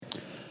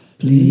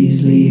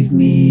Please leave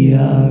me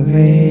a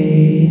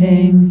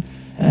rating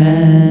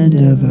and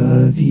a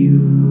review.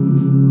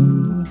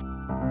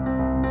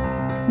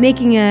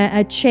 Making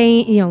a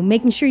change,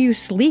 making sure you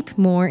sleep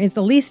more is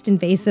the least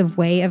invasive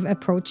way of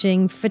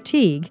approaching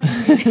fatigue.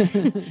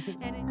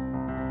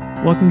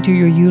 Welcome to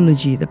Your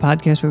Eulogy, the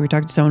podcast where we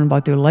talk to someone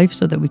about their life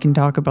so that we can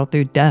talk about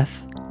their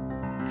death.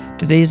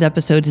 Today's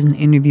episode is an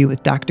interview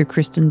with Dr.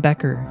 Kristen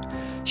Becker.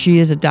 She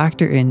is a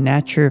doctor in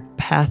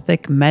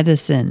naturopathic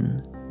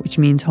medicine, which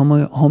means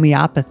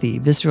homeopathy,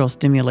 visceral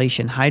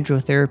stimulation,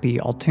 hydrotherapy,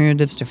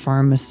 alternatives to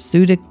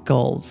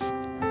pharmaceuticals.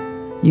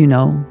 You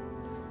know,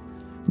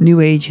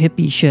 new age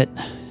hippie shit,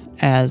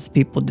 as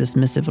people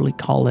dismissively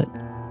call it.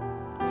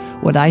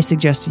 What I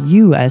suggest to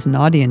you as an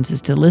audience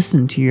is to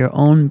listen to your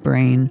own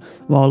brain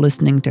while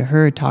listening to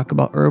her talk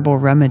about herbal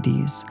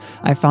remedies.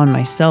 I found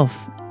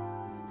myself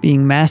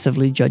being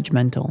massively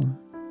judgmental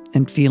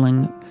and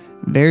feeling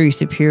very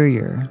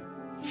superior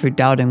for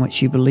doubting what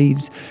she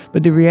believes.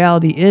 But the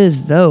reality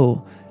is,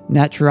 though,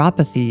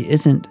 naturopathy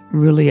isn't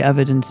really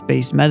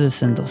evidence-based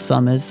medicine, though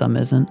some is, some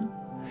isn't.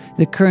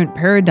 The current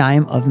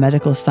paradigm of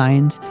medical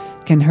science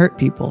can hurt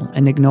people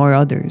and ignore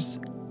others.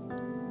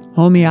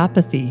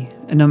 Homeopathy,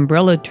 an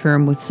umbrella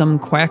term with some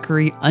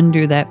quackery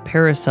under that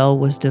parasol,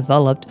 was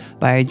developed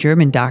by a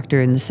German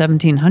doctor in the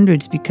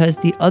 1700s because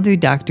the other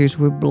doctors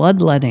were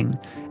bloodletting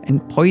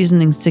and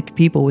poisoning sick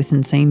people with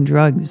insane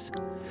drugs,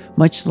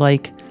 much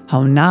like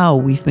how now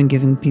we've been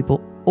giving people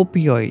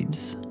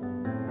opioids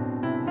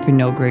for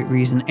no great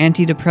reason,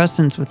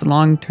 antidepressants with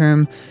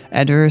long-term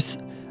adverse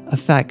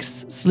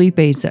effects, sleep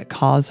aids that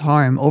cause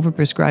harm,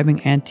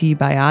 overprescribing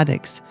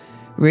antibiotics.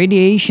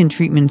 Radiation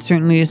treatment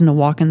certainly isn't a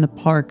walk in the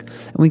park,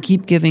 and we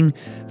keep giving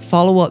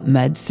follow-up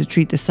meds to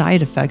treat the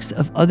side effects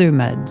of other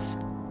meds.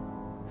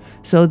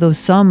 So though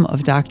some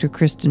of Dr.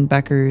 Kristen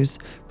Becker's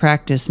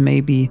practice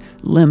may be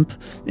limp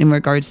in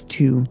regards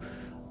to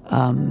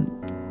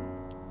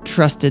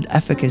trusted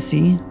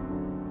efficacy,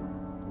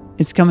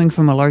 it's coming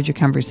from a larger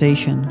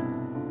conversation.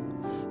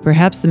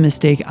 Perhaps the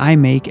mistake I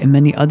make and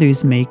many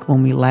others make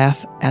when we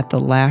laugh at the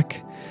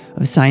lack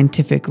of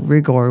scientific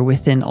rigor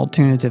within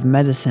alternative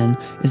medicine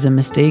is a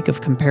mistake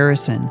of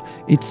comparison.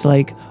 It's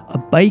like a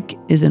bike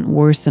isn't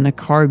worse than a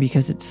car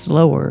because it's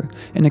slower,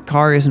 and a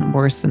car isn't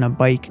worse than a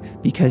bike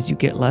because you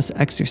get less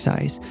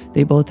exercise.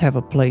 They both have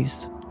a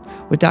place.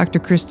 What Dr.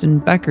 Kristen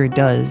Becker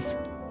does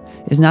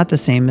is not the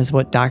same as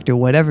what Dr.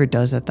 Whatever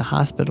does at the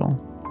hospital.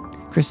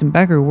 Kristen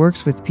Becker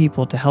works with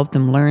people to help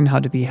them learn how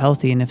to be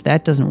healthy, and if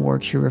that doesn't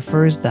work, she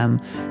refers them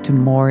to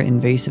more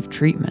invasive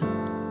treatment.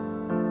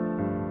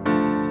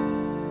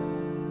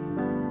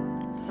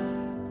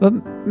 But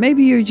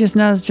maybe you're just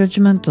not as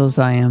judgmental as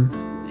I am,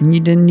 and you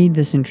didn't need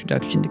this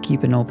introduction to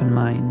keep an open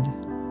mind.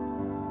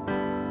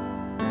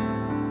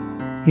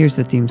 Here's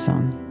the theme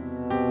song.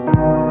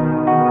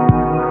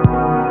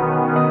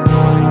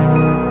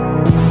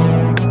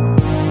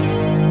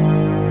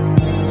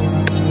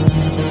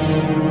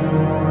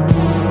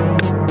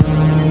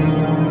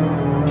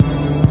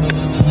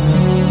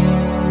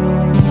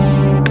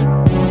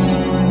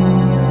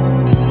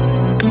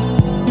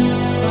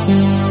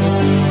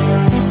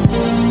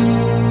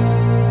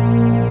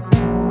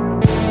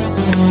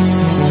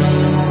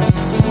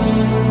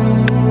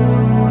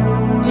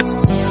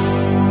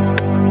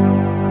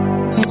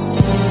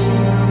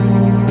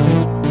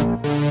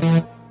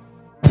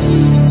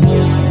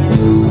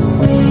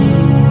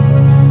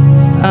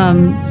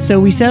 So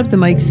we set up the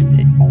mics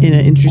in an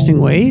interesting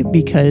way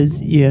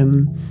because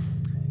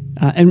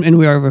and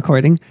we are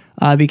recording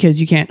because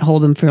you can't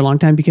hold them for a long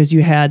time because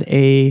you had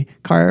a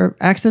car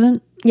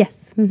accident.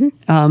 Yes. Mm-hmm.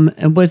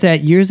 And was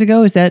that years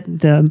ago? Is that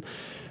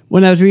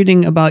when I was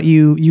reading about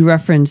you, you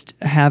referenced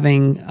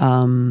having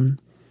an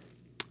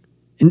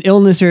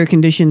illness or a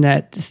condition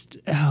that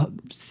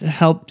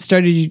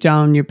started you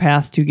down your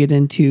path to get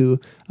into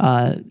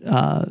how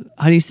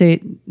do you say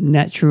it?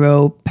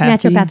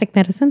 Naturopathic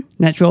medicine.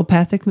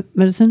 Naturopathic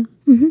medicine?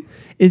 Mm-hmm.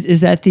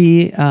 Is that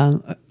the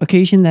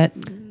occasion that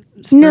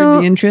spurred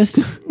the interest?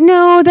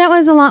 No, that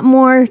was a lot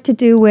more to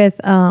do with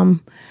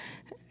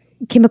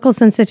chemical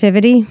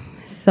sensitivity.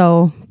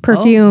 So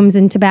perfumes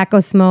and tobacco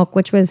smoke,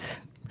 which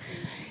was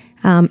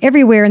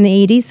everywhere in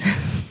the 80s.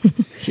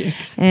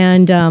 Yes.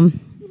 And,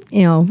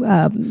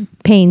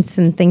 paints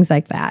and things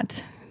like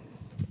that.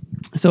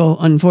 So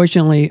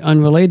unfortunately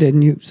unrelated,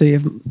 and you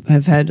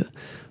have had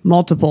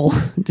multiple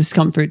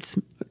discomforts,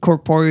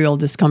 corporeal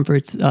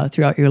discomforts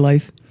throughout your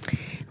life.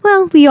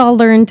 Well, we all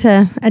learn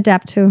to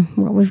adapt to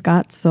what we've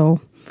got.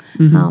 So,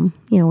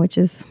 which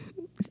is,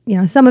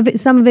 some of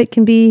it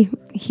can be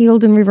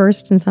healed and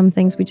reversed, and some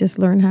things we just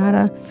learn how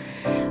to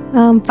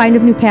find a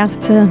new path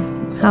to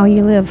how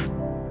you live.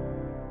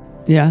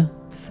 Yeah.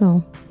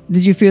 So,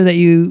 did you feel that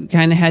you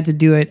kind of had to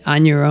do it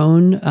on your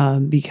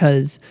own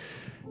because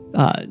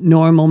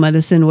normal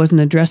medicine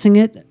wasn't addressing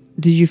it?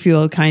 Did you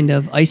feel kind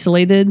of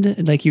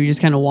isolated, like you were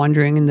just kind of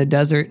wandering in the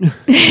desert?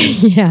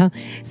 Yeah.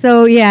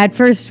 So at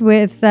first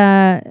with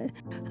it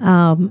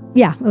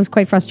was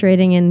quite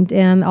frustrating,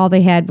 and all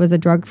they had was a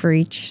drug for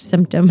each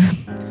symptom.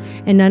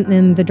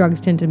 and the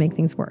drugs tend to make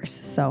things worse.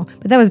 So,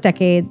 but that was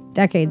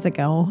decades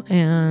ago,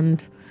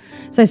 and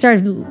so I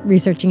started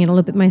researching it a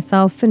little bit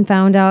myself and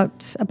found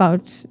out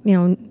about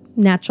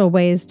natural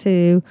ways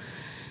to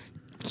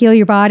heal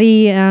your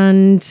body,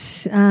 and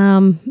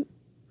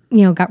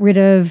got rid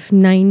of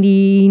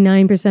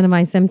 99% of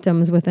my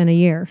symptoms within a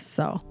year.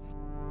 So.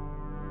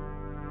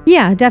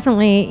 Yeah,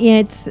 definitely.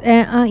 It's,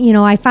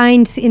 I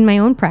find in my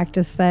own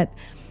practice that,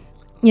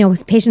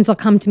 patients will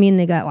come to me and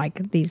they got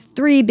like these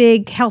 3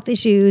 big health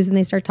issues and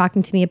they start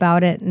talking to me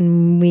about it,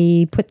 and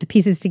we put the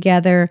pieces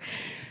together,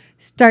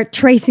 start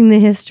tracing the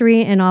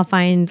history, and I'll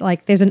find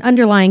like there's an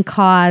underlying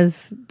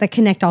cause that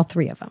connect all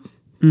 3 of them.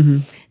 Mm-hmm.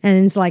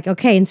 And it's like,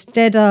 okay,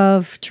 instead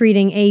of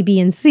treating A, B,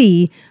 and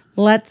C,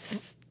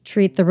 let's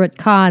treat the root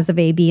cause of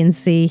A, B, and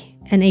C,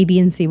 and A, B,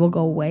 and C will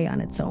go away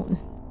on its own.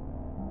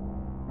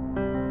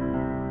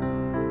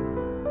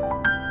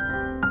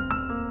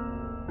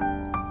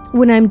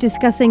 When I'm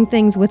discussing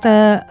things with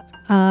a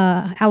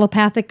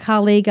allopathic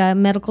colleague, a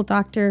medical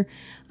doctor,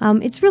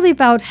 it's really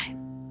about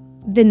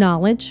the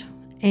knowledge.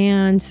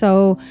 And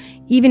so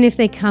even if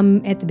they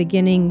come at the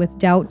beginning with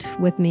doubt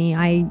with me,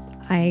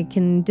 I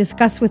can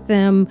discuss with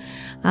them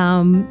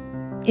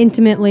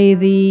intimately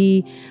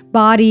the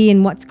body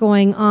and what's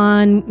going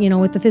on,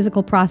 with the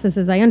physical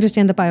processes. I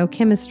understand the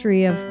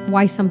biochemistry of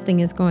why something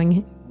is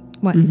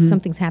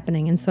something's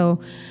happening. And so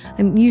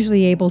I'm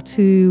usually able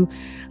to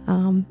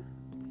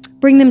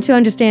bring them to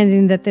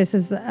understanding that this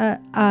is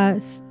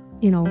a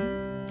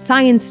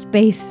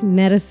science-based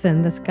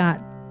medicine that's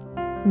got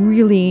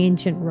really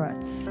ancient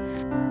roots.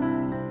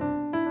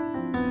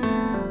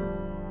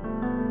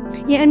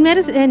 Yeah, and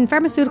medicine and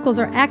pharmaceuticals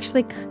are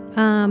actually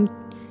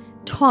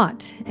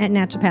taught at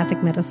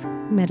naturopathic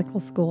medical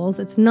schools.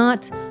 It's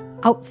not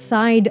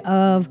outside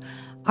of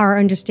our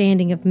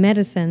understanding of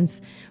medicines,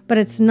 but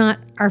it's not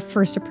our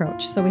first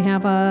approach. So we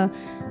have a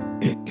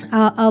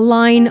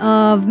line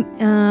of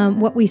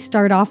what we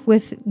start off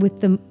with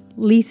the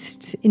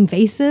least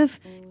invasive,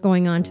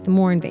 going on to the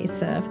more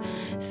invasive.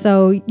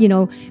 So,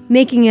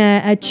 making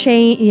a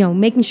change,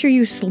 making sure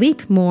you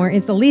sleep more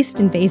is the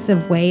least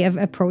invasive way of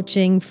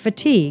approaching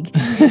fatigue.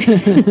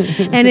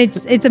 And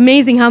it's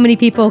amazing how many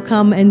people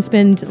come and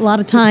spend a lot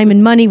of time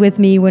and money with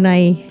me when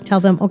I tell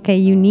them, okay,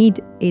 you need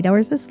 8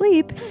 hours of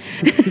sleep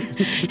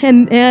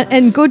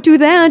and go do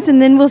that, and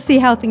then we'll see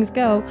how things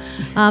go.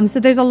 So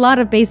there's a lot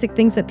of basic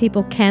things that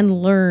people can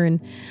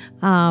learn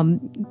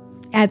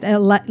at a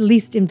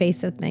least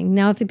invasive thing.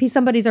 Now, if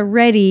somebody's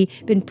already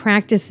been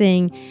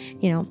practicing,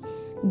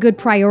 good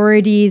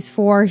priorities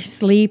for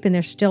sleep and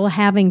they're still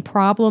having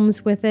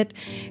problems with it,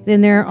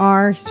 then there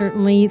are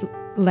certainly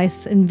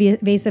less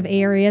invasive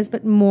areas,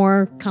 but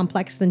more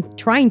complex than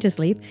trying to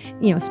sleep.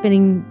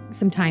 Spending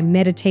some time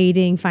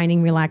meditating,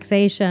 finding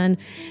relaxation.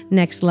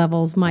 Next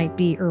levels might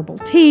be herbal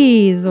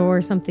teas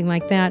or something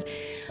like that.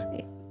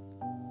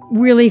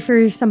 Really,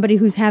 for somebody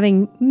who's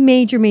having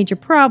major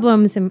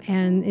problems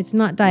and it's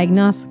not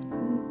diagnosable,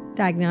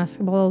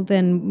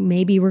 then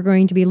maybe we're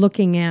going to be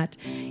looking at,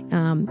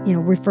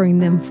 referring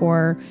them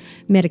for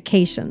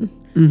medication.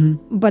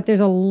 Mm-hmm. But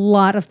there's a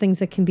lot of things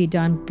that can be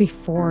done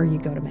before you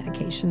go to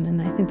medication,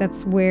 and I think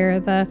that's where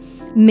the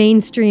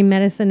mainstream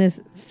medicine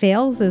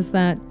fails. Is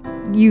that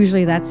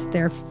usually that's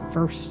their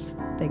first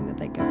thing that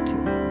they go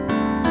to.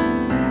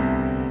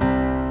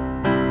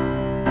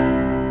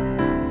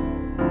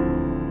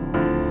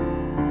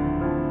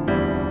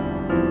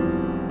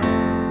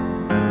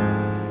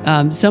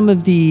 Some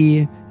of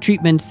the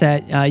treatments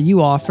that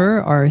you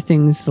offer are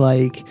things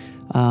like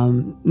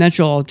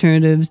natural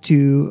alternatives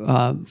to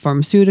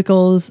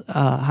pharmaceuticals,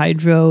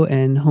 hydro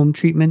and home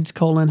treatments,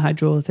 colon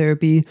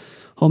hydrotherapy,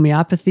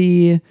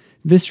 homeopathy,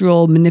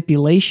 visceral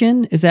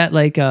manipulation. Is that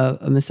like a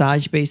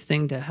massage-based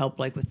thing to help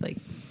with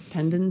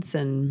tendons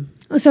and...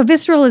 So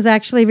visceral is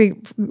actually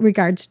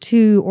regards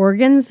to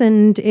organs,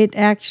 and it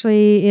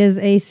actually is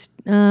a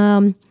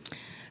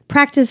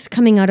practice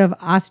coming out of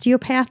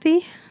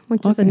osteopathy,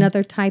 which is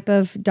another type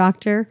of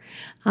doctor.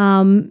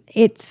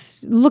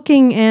 It's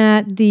looking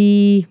at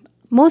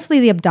mostly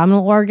the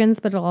abdominal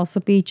organs, but it'll also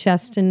be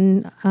chest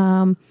and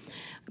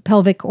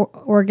pelvic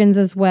organs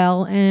as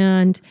well.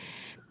 And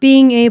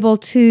being able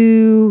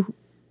to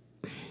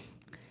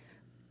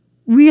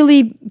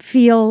really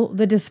feel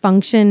the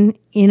dysfunction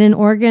in an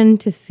organ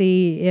to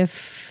see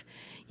if,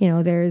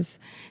 there's,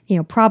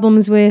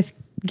 problems with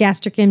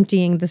gastric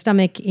emptying, the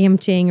stomach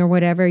emptying or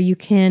whatever. You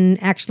can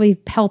actually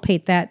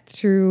palpate that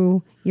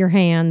through your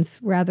hands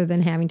rather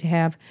than having to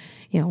have,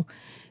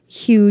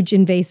 huge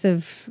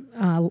invasive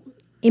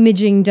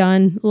imaging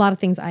done. A lot of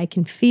things I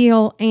can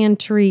feel and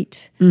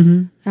treat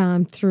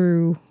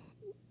through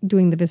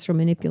doing the visceral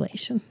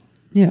manipulation.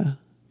 Yeah.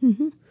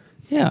 Mm-hmm.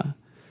 Yeah.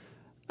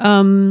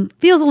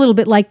 Feels a little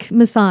bit like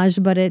massage,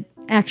 but it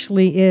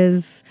actually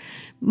is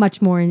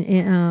much more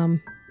in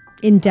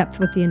depth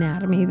with the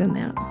anatomy than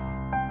that.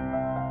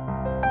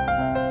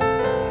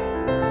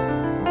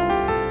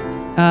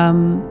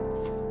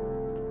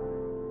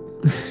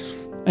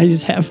 I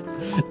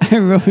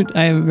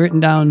have written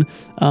down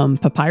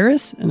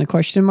papyrus and a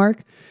question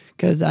mark,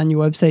 because on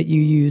your website you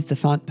use the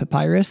font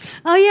Papyrus.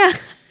 Oh, yeah.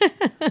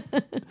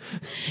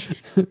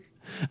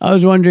 I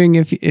was wondering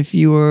if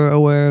you were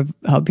aware of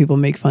how people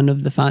make fun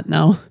of the font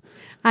now.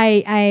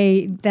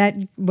 That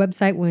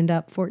website went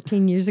up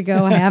 14 years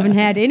ago. I haven't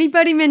had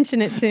anybody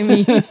mention it to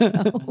me. So.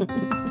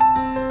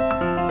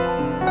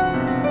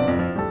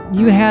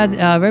 You had,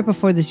 right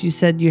before this, you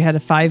said you had a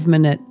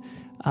 5-minute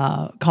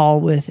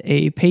call with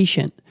a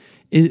patient.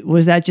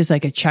 Was that just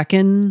like a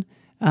check-in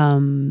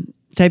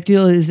type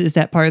deal? Is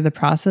that part of the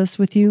process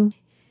with you?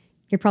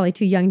 You're probably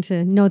too young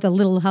to know the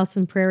Little House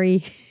on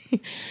Prairie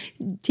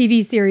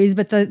TV series,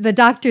 but the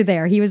doctor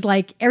there, he was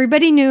like,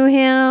 everybody knew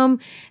him,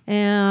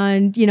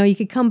 and you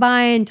could come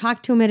by and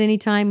talk to him at any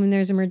time when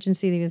there's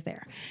emergency. He was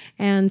there.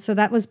 And so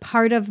that was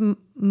part of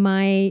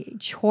my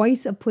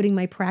choice of putting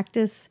my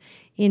practice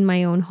in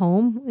my own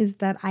home, is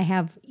that I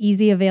have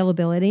easy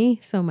availability.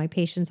 So my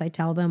patients, I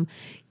tell them,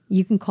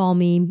 you can call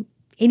me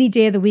any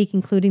day of the week,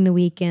 including the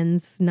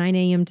weekends, 9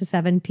 a.m. to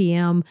 7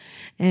 p.m.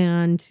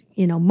 And,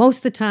 most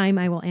of the time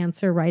I will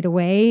answer right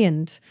away.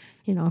 And,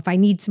 if I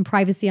need some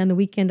privacy on the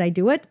weekend, I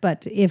do it.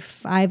 But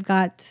if I've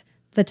got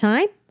the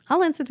time,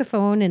 I'll answer the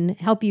phone and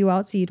help you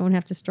out so you don't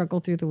have to struggle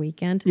through the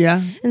weekend.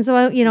 Yeah. And so,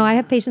 I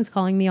have patients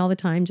calling me all the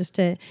time just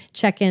to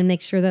check in,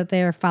 make sure that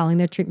they're following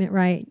their treatment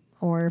right.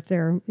 Or if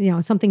they're,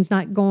 something's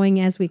not going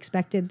as we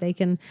expected,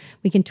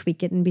 we can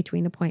tweak it in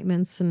between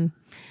appointments. And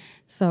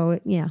so,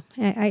 yeah,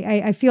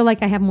 I feel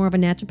like I have more of a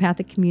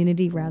naturopathic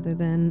community rather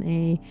than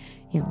a,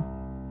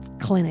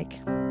 clinic.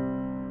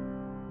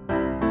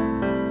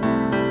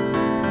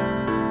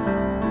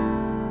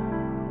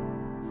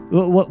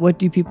 What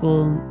do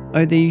people,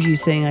 are they usually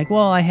saying like,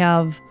 well, I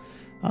have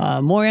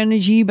more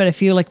energy, but I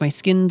feel like my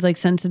skin's like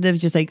sensitive,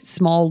 just like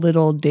small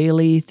little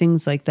daily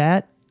things like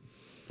that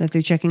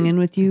they're checking in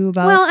with you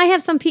about? Well, I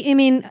have some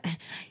people,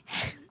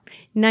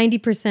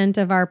 90%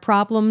 of our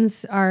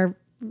problems are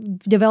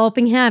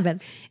developing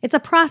habits. It's a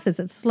process,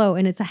 it's slow,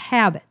 and it's a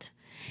habit.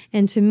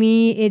 And to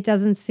me, it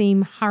doesn't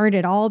seem hard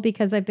at all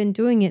because I've been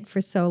doing it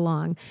for so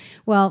long.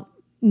 Well,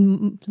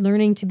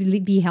 learning to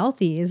be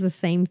healthy is the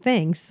same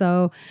thing.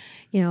 So,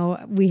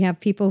 we have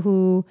people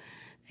who,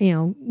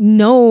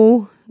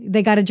 know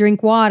they got to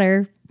drink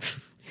water,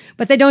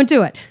 but they don't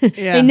do it.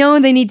 Yeah. They know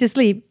they need to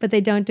sleep, but they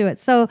don't do it.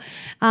 So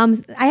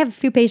I have a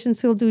few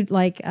patients who will do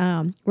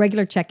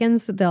regular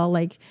check-ins.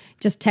 They'll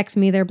just text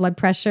me their blood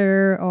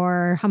pressure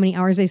or how many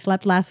hours they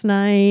slept last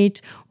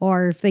night,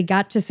 or if they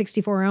got to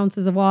 64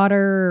 ounces of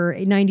water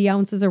or 90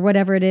 ounces or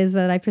whatever it is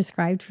that I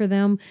prescribed for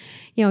them.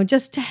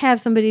 Just to have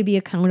somebody be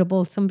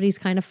accountable, somebody's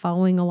kind of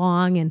following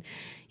along. And,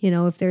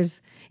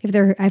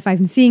 if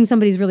I'm seeing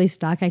somebody's really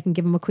stuck, I can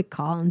give them a quick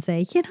call and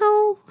say,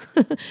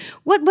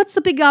 what's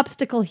the big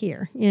obstacle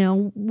here?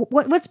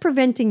 What's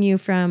preventing you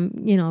from,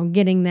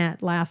 getting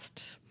that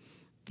last,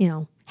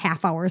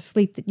 half hour of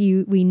sleep that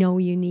we know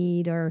you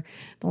need, or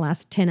the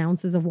last 10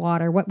 ounces of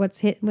water? What's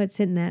hitting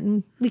that?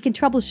 And we can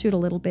troubleshoot a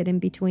little bit in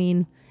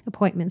between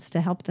appointments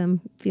to help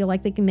them feel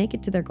like they can make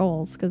it to their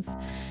goals, because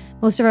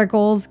most of our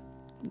goals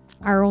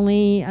are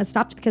only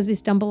stopped because we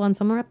stumble on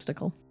some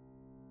obstacle.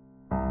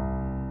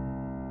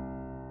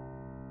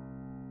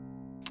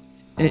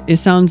 It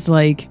sounds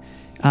like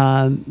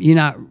you're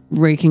not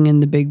raking in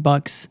the big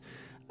bucks.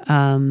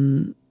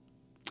 Has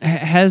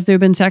there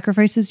been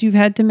sacrifices you've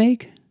had to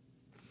make?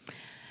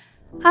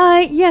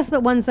 Yes,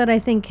 but ones that I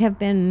think have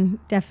been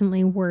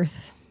definitely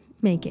worth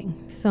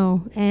making.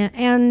 So,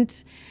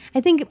 and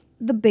I think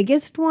the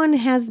biggest one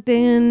has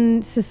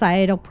been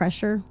societal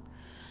pressure,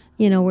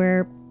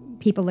 where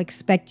people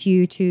expect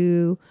you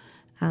to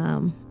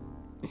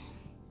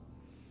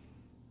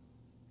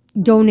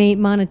donate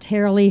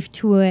monetarily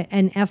to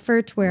an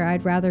effort where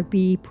I'd rather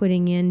be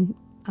putting in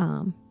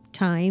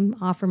time,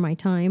 offer my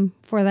time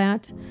for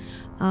that.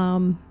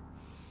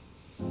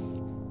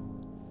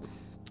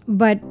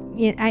 But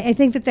I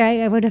think that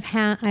I would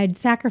have I'd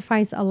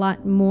sacrifice a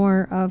lot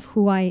more of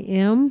who I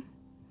am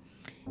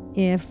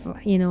if,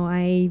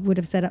 I would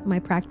have set up my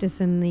practice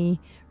in the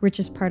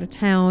richest part of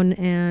town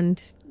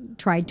and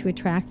tried to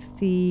attract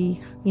the,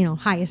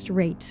 highest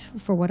rate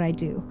for what I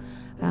do.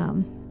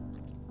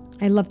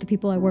 I love the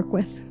people I work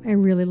with. I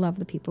really love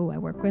the people I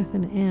work with,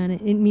 and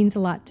it means a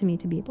lot to me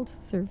to be able to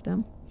serve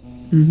them.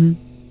 Mm-hmm.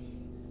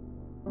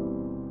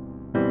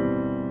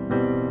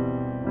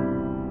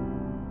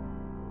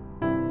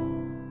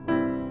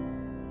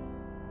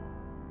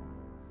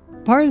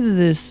 Part of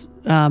this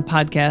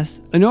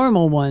podcast, a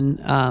normal one,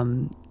 I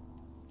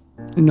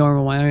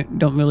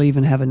don't really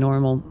even have a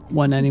normal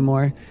one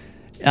anymore,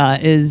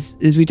 is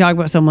we talk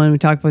about someone, we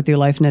talk about their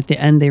life, and at the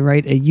end they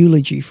write a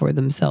eulogy for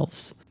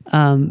themselves.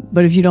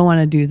 But if you don't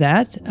want to do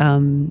that,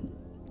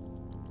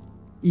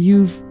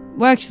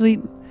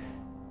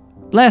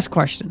 last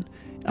question.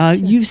 Sure.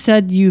 You've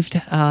said you've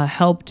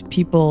helped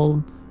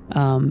people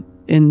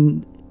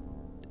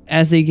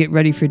as they get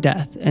ready for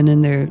death and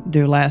in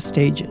their last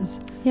stages.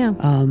 Yeah.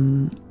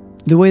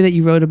 The way that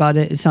you wrote about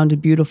it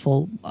sounded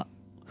beautiful.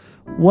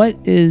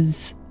 Can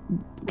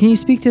you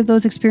speak to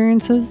those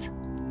experiences?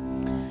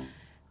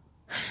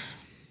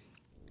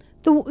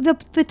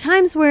 The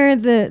times where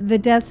the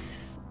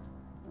deaths,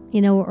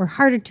 are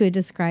harder to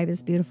describe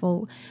as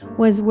beautiful,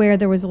 was where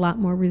there was a lot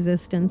more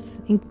resistance.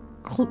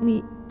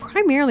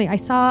 Primarily, I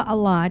saw a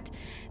lot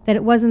that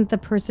it wasn't the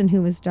person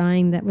who was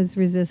dying that was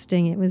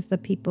resisting. It was the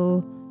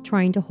people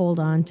trying to hold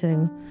on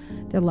to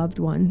their loved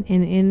one.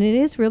 And it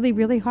is really,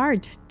 really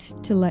hard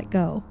to let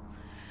go.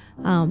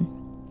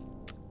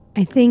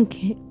 I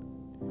think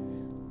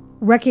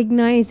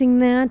recognizing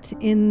that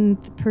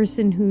in the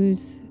person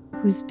who's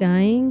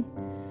dying,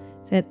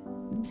 that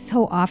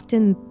so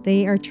often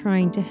they are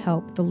trying to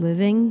help the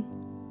living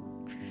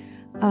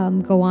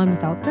go on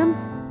without them,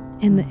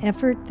 and the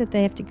effort that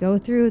they have to go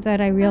through, that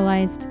I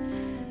realized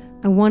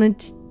I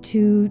wanted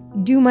to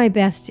do my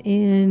best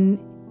in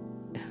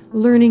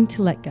learning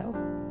to let go,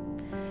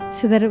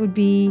 so that it would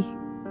be,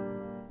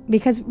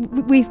 because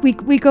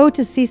we go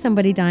to see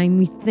somebody dying,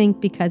 we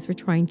think because we're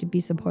trying to be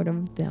supportive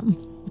of them.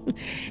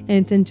 And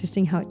it's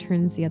interesting how it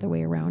turns the other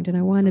way around. And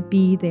I want to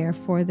be there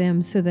for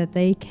them so that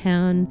they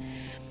can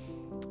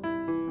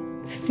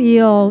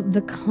feel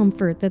the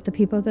comfort that the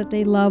people that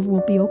they love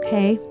will be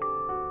okay.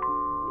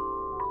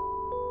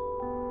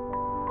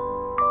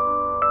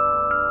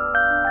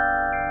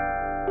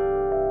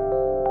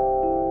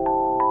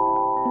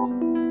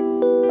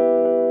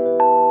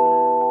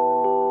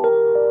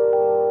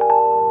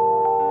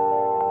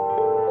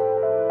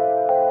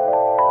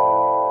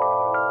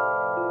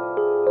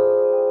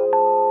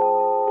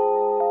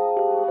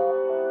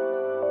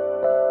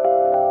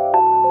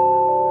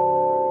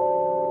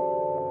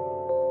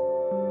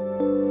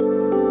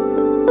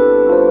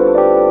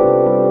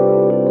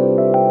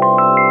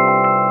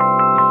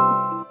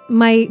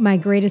 My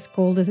greatest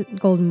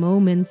golden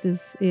moments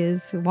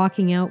is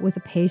walking out with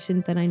a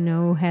patient that I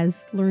know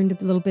has learned a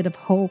little bit of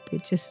hope.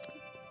 It just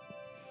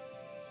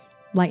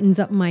lightens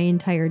up my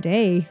entire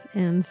day.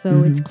 And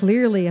so it's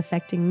clearly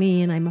affecting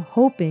me, and I'm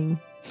hoping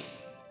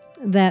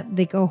that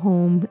they go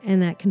home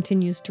and that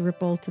continues to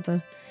ripple to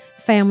the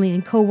family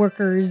and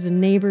coworkers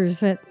and neighbors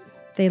that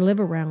they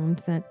live around,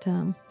 that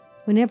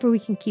whenever we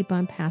can keep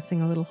on passing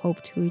a little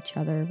hope to each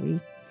other,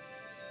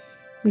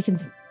 we can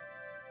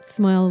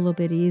smile a little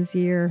bit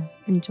easier,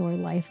 enjoy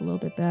life a little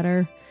bit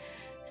better,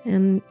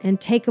 and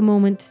take a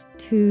moment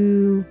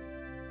to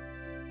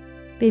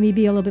maybe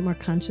be a little bit more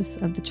conscious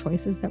of the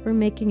choices that we're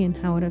making and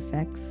how it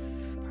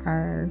affects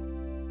our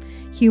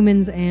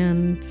humans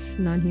and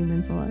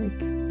non-humans alike.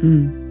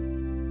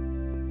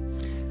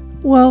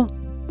 Well,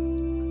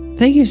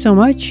 thank you so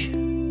much.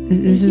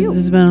 This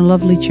has been a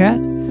lovely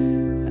chat.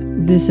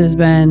 This has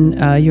been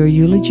your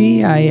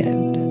eulogy. I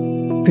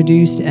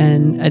produced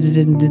and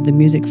edited and did the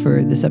music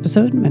for this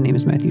episode. My name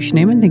is Matthew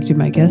Schneeman. Thanks to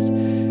my guest,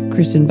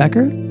 Kristen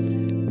Becker,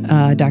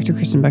 Dr.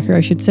 Kristen Becker,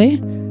 I should say,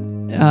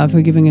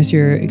 for giving us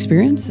your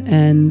experience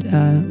and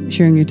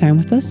sharing your time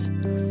with us.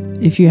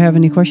 If you have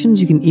any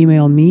questions, you can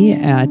email me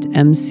at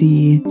I'm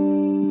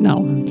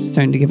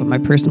starting to give up my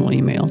personal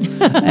email,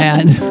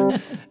 at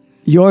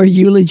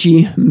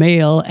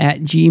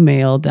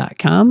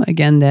youreulogymale@gmail.com.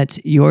 Again, that's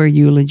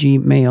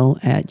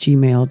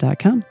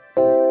youreulogymale@gmail.com.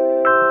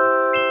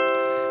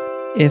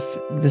 If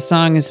the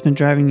song has been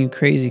driving you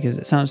crazy because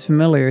it sounds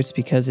familiar, it's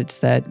because it's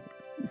that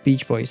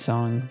Beach Boys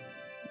song.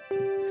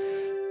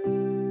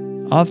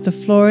 Off the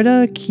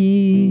Florida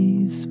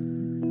Keys,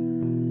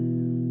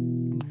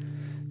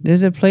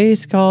 there's a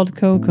place called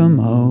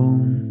Kokomo.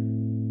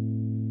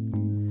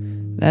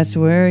 That's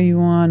where you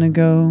want to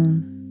go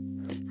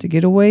to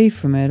get away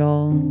from it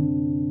all.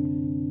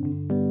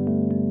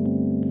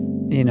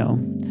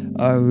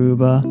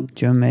 Aruba,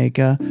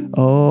 Jamaica,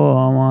 oh,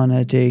 I want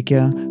to take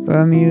ya.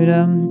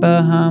 Bermuda,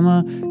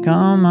 Bahama,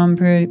 come on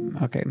pretty.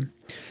 Okay.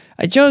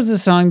 I chose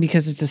this song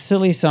because it's a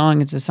silly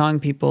song. It's a song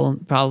people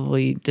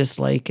probably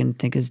dislike and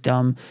think is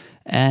dumb.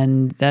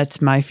 And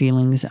that's my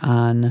feelings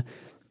on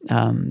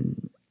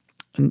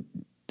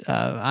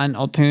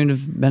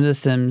alternative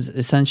medicines,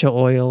 essential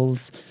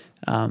oils,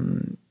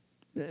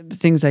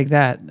 things like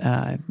that.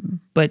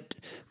 But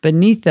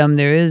beneath them,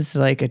 there is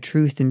like a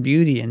truth and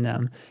beauty in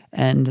them.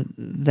 And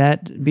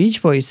that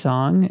Beach Boys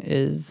song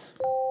is...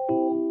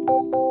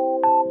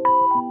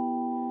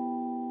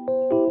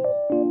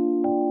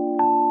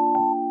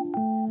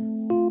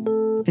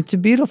 It's a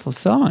beautiful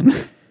song.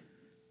 It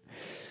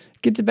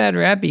gets a bad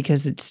rap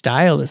because its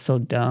style is so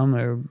dumb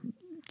or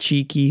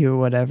cheeky or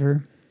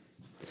whatever.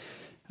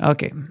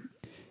 Okay.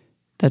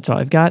 That's all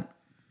I've got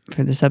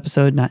for this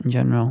episode, not in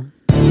general.